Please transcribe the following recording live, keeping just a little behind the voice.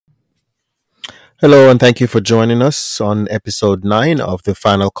Hello, and thank you for joining us on episode 9 of the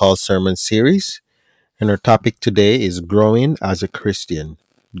Final Call Sermon series. And our topic today is growing as a Christian.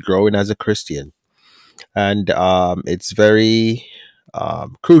 Growing as a Christian. And it's very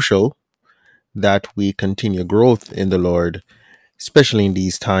crucial that we continue growth in the Lord, especially in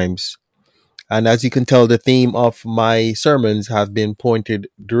these times. And as you can tell, the theme of my sermons have been pointed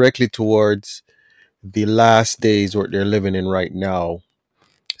directly towards the last days what they're living in right now.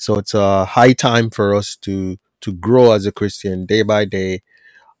 So it's a high time for us to grow as a Christian day by day,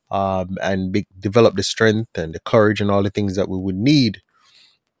 and develop the strength and the courage and all the things that we would need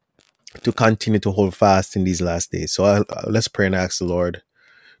to continue to hold fast in these last days. So let's pray and ask the Lord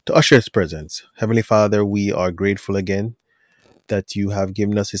to usher His presence. Heavenly Father, we are grateful again that you have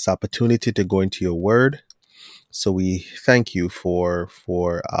given us this opportunity to go into your Word. So we thank you for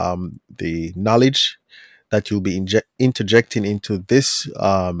the knowledge that you'll be interjecting into this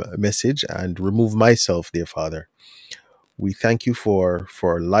message, and remove myself, dear Father. We thank you for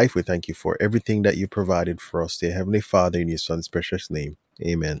life. We thank you for everything that you provided for us, dear Heavenly Father, in your Son's precious name.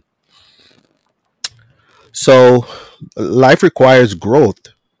 Amen. So, life requires growth.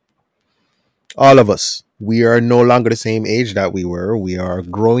 All of us. We are no longer the same age that we were. We are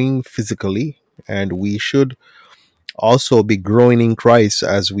growing physically, and we should also be growing in Christ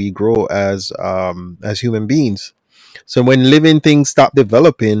as we grow as human beings. So, when living things stop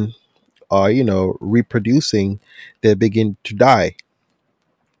developing or reproducing, they begin to die.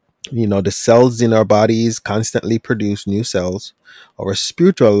 The cells in our bodies constantly produce new cells. Our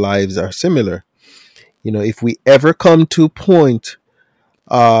spiritual lives are similar. If we ever come to a point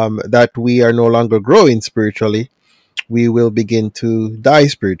that we are no longer growing spiritually, we will begin to die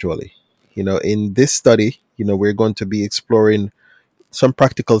spiritually. In this study, we're going to be exploring some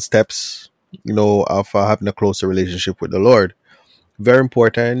practical steps, of having a closer relationship with the Lord. Very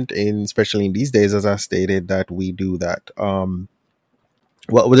important, especially in these days, as I stated, that we do that.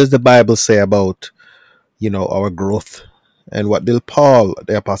 What does the Bible say about our growth, and what did Paul,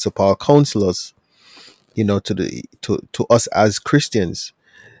 the Apostle Paul, counsel us, to us as Christians?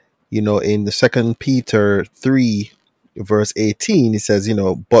 In the Second Peter 3 verse 18, it says,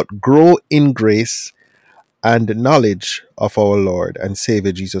 but grow in grace and knowledge of our Lord and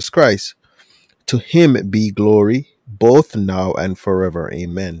Savior Jesus Christ. To him be glory both now and forever.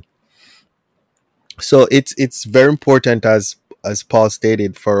 Amen. So it's very important, as Paul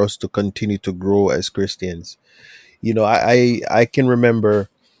stated, for us to continue to grow as Christians. I can remember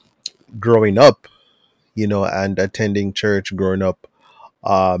growing up, and attending church growing up.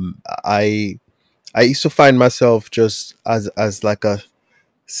 I used to find myself just as like a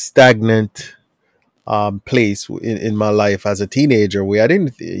stagnant place in my life as a teenager, where I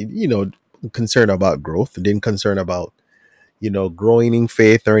didn't, concern about growth, didn't concern about, growing in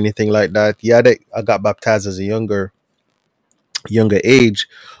faith or anything like that. Yeah, I got baptized as a younger age,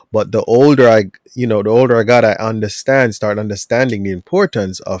 but the older I got, started understanding the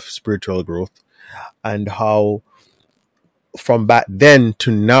importance of spiritual growth, and how from back then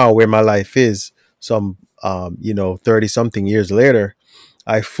to now where my life is, some 30 something years later,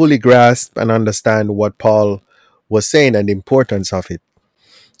 I fully grasp and understand what Paul was saying and the importance of it.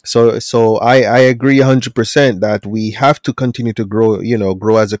 So I agree 100% that we have to continue to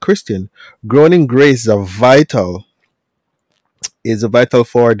grow as a Christian. Growing in grace is a vital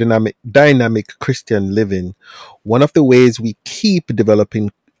for dynamic Christian living. One of the ways we keep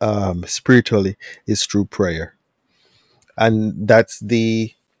developing spiritually is through prayer. And that's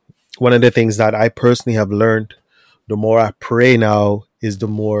the one of the things that I personally have learned. The more I pray now, is the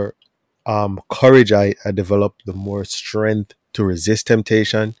more courage I develop, the more strength to resist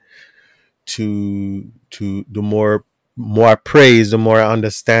temptation. To the more I praise, the more I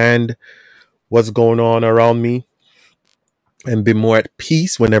understand what's going on around me, and be more at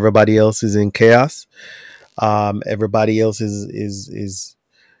peace when everybody else is in chaos. Everybody else is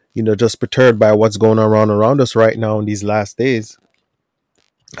just perturbed by what's going on around us right now in these last days.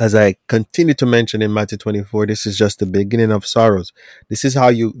 As I continue to mention in Matthew 24, this is just the beginning of sorrows. This is how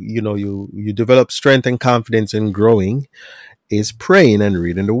you develop strength and confidence in growing, is praying and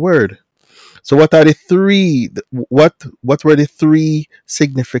reading the Word. So what were the three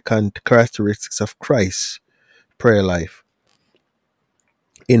significant characteristics of Christ's prayer life?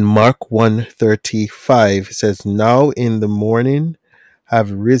 In Mark 1:35, it says, "Now in the morning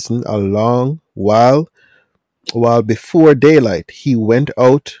have risen a long while before daylight, he went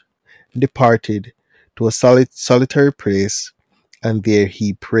out, departed to a solitary place, and there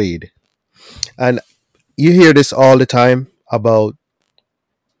he prayed." And you hear this all the time about,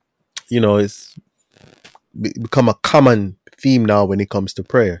 it's become a common theme now when it comes to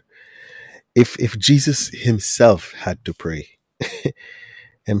prayer. If Jesus himself had to pray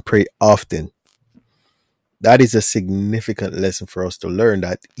and pray often, that is a significant lesson for us to learn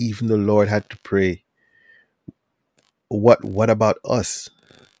that even the Lord had to pray. What about us?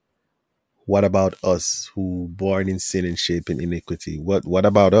 What about us who born in sin and shaped in iniquity? What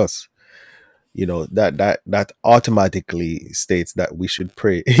about us? That automatically states that we should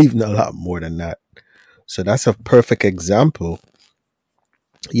pray even a lot more than that. So that's a perfect example.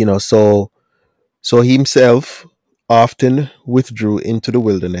 So he himself often withdrew into the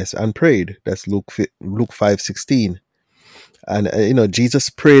wilderness and prayed. That's Luke 5:16. And Jesus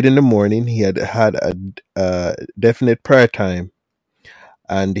prayed in the morning. He had a definite prayer time,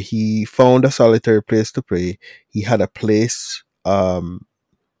 and he found a solitary place to pray. He had a place, and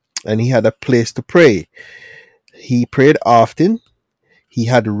he had a place to pray. He prayed often. He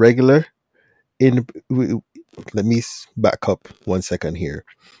had regular in. Let me back up 1 second here.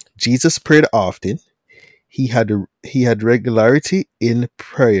 Jesus prayed often. He had regularity in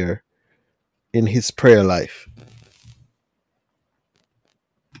prayer in his prayer life.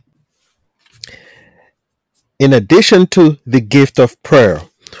 In addition to the gift of prayer,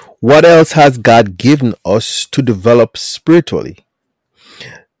 what else has God given us to develop spiritually?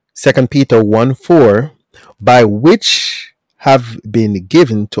 2 Peter 1:4, by which have been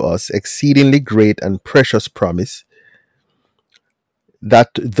given to us exceedingly great and precious promise, that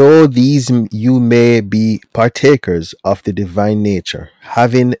though these you may be partakers of the divine nature,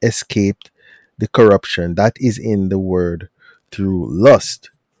 having escaped the corruption that is in the world through lust.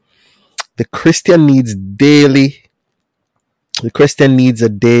 The Christian needs daily the Christian needs a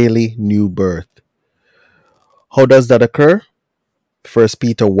daily new birth. How does that occur? 1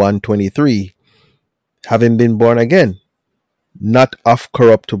 Peter 1:23, having been born again, not of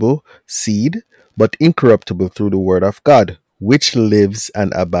corruptible seed, but incorruptible through the word of God, which lives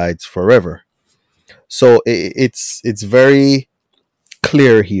and abides forever. So it's very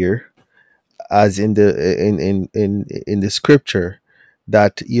clear here, as in the scripture,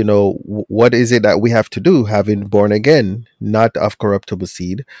 that what is it that we have to do, having born again, not of corruptible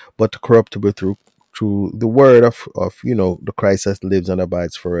seed, but corruptible through the word of the Christ that lives and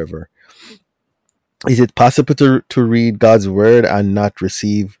abides forever. Is it possible to read God's word and not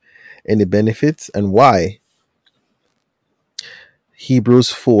receive any benefits, and why? Hebrews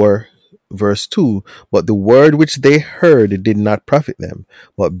 4 verse 2, but the word which they heard did not profit them,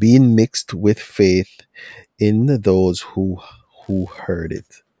 but being mixed with faith in those who heard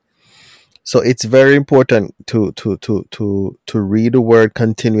it. So it's very important to read the word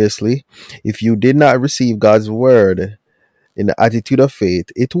continuously. If you did not receive God's word in the attitude of faith,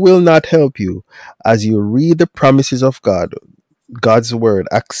 it will not help you. As you read the promises of God's word,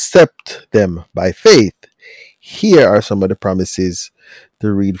 accept them by faith. Here are some of the promises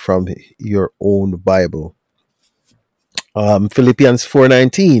to read from your own Bible. Philippians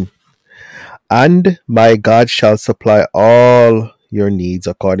 4:19, and my God shall supply all your needs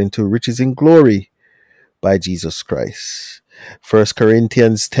according to riches in glory by Jesus Christ. 1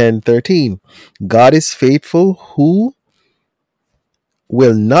 Corinthians 10:13, God is faithful, who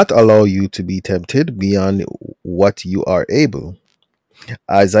will not allow you to be tempted beyond what you are able.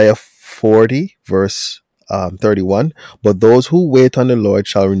 Isaiah 40 verse 31, but those who wait on the Lord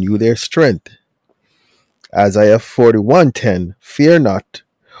shall renew their strength. Isaiah 41:10, fear not,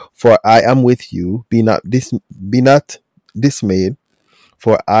 for I am with you. Be not dismayed,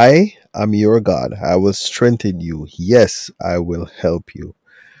 for I am your God. I will strengthen you. Yes, I will help you.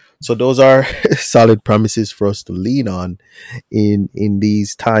 So those are solid promises for us to lean on in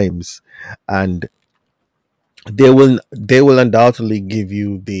these times, and they will undoubtedly give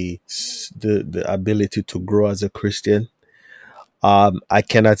you the ability to grow as a Christian. I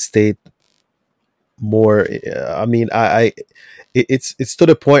cannot state more. I mean, it's to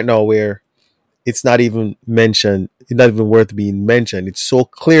the point now where it's not even mentioned. It's not even worth being mentioned. It's so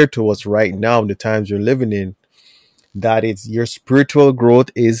clear to us right now in the times you're living in that it's your spiritual growth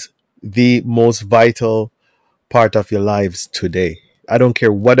is the most vital part of your lives today. I don't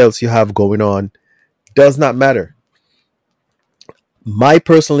care what else you have going on. Does not matter. My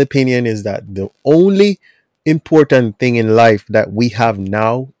personal opinion is that the only important thing in life that we have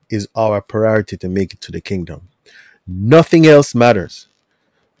now is our priority to make it to the kingdom. Nothing else matters.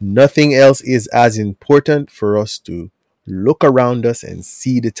 Nothing else is as important for us to look around us and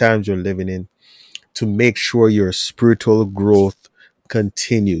see the times you're living in to make sure your spiritual growth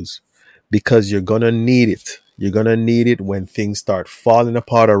continues, because you're going to need it. You're going to need it when things start falling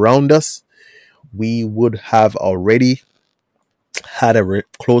apart around us. We would have already had a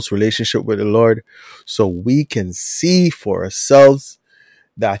close relationship with the Lord, so we can see for ourselves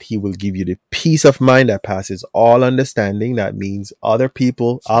that he will give you the peace of mind that passes all understanding. That means other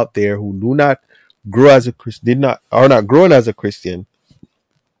people out there who do not grow as a Christian, did not are not growing as a Christian,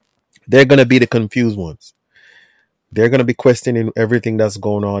 they're gonna be the confused ones. They're gonna be questioning everything that's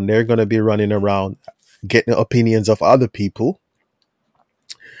going on. They're gonna be running around getting opinions of other people.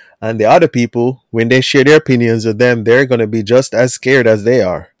 And the other people, when they share their opinions with them, they're gonna be just as scared as they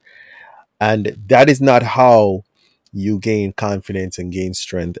are. And that is not how you gain confidence and gain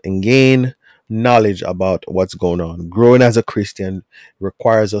strength and gain knowledge about what's going on. Growing as a Christian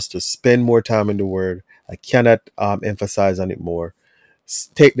requires us to spend more time in the Word. I cannot emphasize on it more.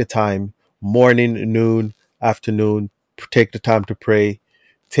 Take the time, morning, noon, afternoon, take the time to pray.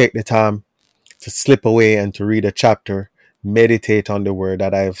 Take the time to slip away and to read a chapter, meditate on the Word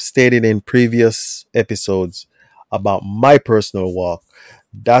that I have stated in previous episodes about my personal walk.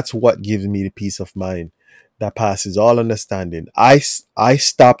 That's what gives me the peace of mind that passes all understanding. I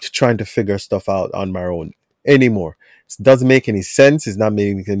stopped trying to figure stuff out on my own anymore. It doesn't make any sense. It's not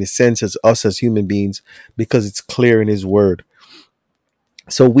making any sense as us as human beings because it's clear in His Word.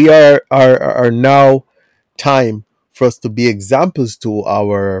 So we are now time for us to be examples to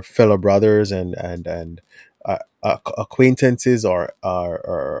our fellow brothers and acquaintances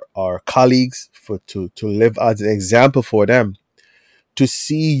or colleagues for to live as an example for them, to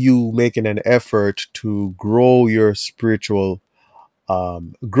see you making an effort to grow your spiritual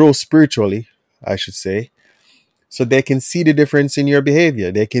grow spiritually, I should say, so they can see the difference in your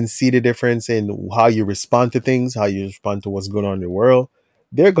behavior. They can see the difference in how you respond to things, how you respond to what's going on in the world.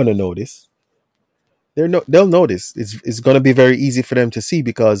 They're gonna notice. They'll notice. It's gonna be very easy for them to see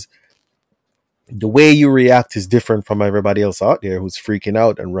because the way you react is different from everybody else out there who's freaking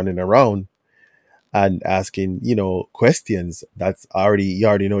out and running around and asking, questions that's already you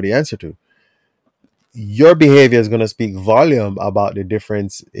already know the answer to. Your behavior is going to speak volume about the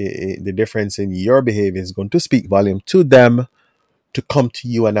difference. The difference in your behavior is going to speak volume to them to come to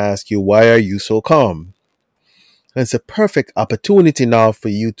you and ask you, why are you so calm? And it's a perfect opportunity now for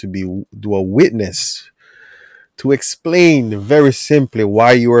you to do a witness, to explain very simply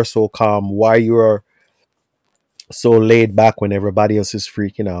why you are so calm, why you are so laid back when everybody else is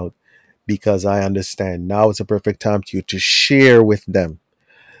freaking out. Because I understand now it's a perfect time to you to share with them.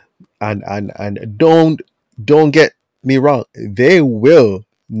 And don't get me wrong, they will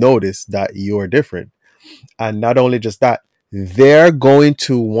notice that you're different. And not only just that, they're going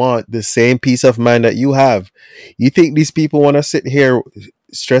to want the same peace of mind that you have. You think these people want to sit here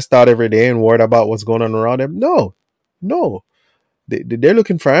stressed out every day and worried about what's going on around them? No. They're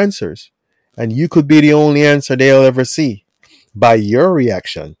looking for answers. And you could be the only answer they'll ever see by your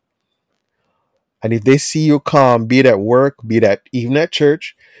reaction. And if they see you calm, be it at work, be it even at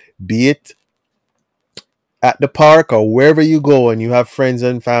church, be it at the park or wherever you go, and you have friends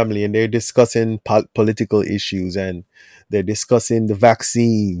and family and they're discussing political issues and they're discussing the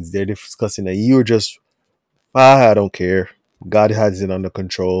vaccines, they're discussing that you're just, I don't care. God has it under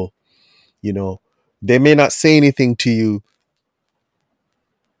control. You know, they may not say anything to you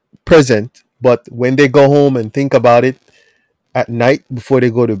present, but when they go home and think about it at night before they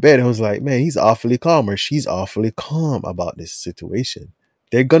go to bed, I was like, man, he's awfully calm or she's awfully calm about this situation.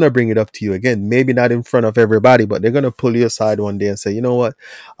 They're going to bring it up to you again. Maybe not in front of everybody, but they're going to pull you aside one day and say, you know what?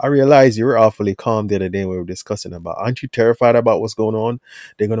 I realized you were awfully calm the other day when we were discussing about, aren't you terrified about what's going on?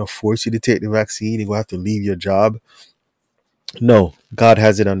 They're going to force you to take the vaccine. You're going to have to leave your job. No, God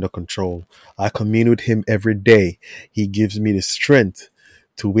has it under control. I commune with Him every day. He gives me the strength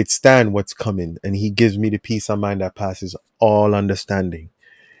to withstand what's coming, and He gives me the peace of mind that passes all understanding.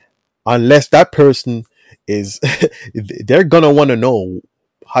 Unless that person is, they're going to want to know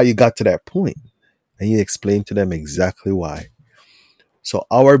how you got to that point, and you explain to them exactly why. So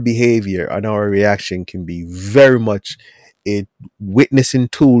our behavior and our reaction can be very much a witnessing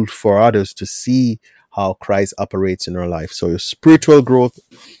tool for others to see how Christ operates in our life. So your spiritual growth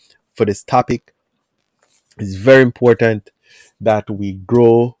for this topic is very important, that we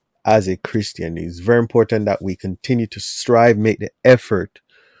grow as a Christian. It's very important that we continue to strive, make the effort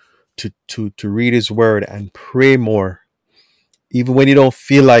to read His Word and pray more. Even when you don't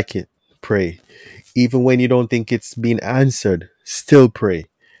feel like it, pray. Even when you don't think it's being answered, still pray.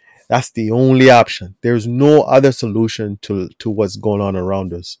 That's the only option. There's no other solution to what's going on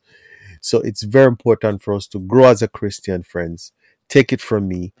around us. So it's very important for us to grow as a Christian, friends. Take it from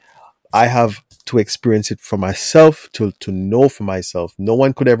me. I have to experience it for myself, to know for myself. No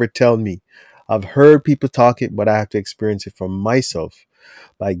one could ever tell me. I've heard people talk it, but I have to experience it for myself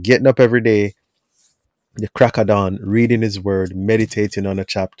by getting up every day, the crack of dawn, reading His Word, meditating on a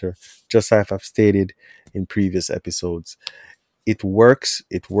chapter, just like I've stated in previous episodes. It works.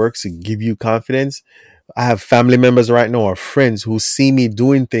 It works. It give you confidence. I have family members right now or friends who see me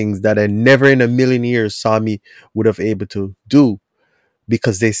doing things that I never in a million years saw me would have able to do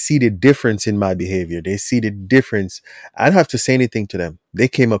because they see the difference in my behavior. They see the difference. I don't have to say anything to them. They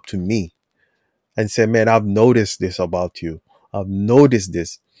came up to me and said, "Man, I've noticed this about you. I've noticed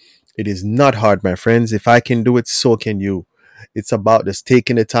this." It is not hard, my friends. If I can do it, so can you. It's about just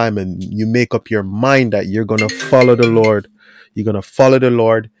taking the time and you make up your mind that you're going to follow the Lord. You're going to follow the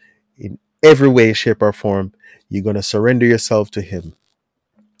Lord in every way, shape, or form. You're going to surrender yourself to Him.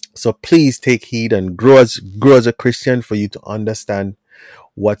 So please take heed and grow as a Christian for you to understand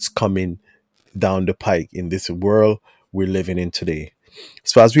what's coming down the pike in this world we're living in today.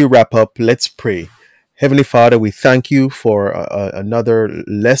 So as we wrap up, let's pray. Heavenly Father, we thank you for another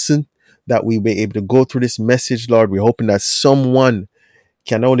lesson that we were able to go through this message, Lord. We're hoping that someone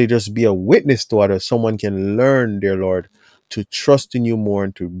can only just be a witness to others. Someone can learn, dear Lord, to trust in you more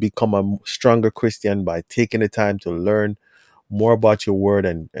and to become a stronger Christian by taking the time to learn more about your word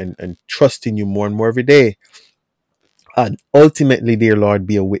and trust in you more and more every day. And ultimately, dear Lord,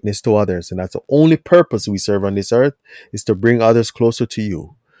 be a witness to others. And that's the only purpose we serve on this earth is to bring others closer to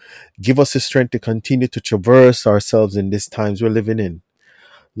you. Give us the strength to continue to traverse ourselves in these times we're living in.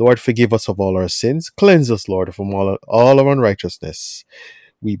 Lord, forgive us of all our sins. Cleanse us, Lord, from all our unrighteousness.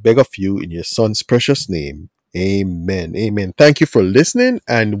 We beg of you in your Son's precious name. Amen. Amen. Thank you for listening,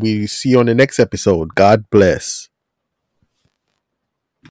 and we see you on the next episode. God bless.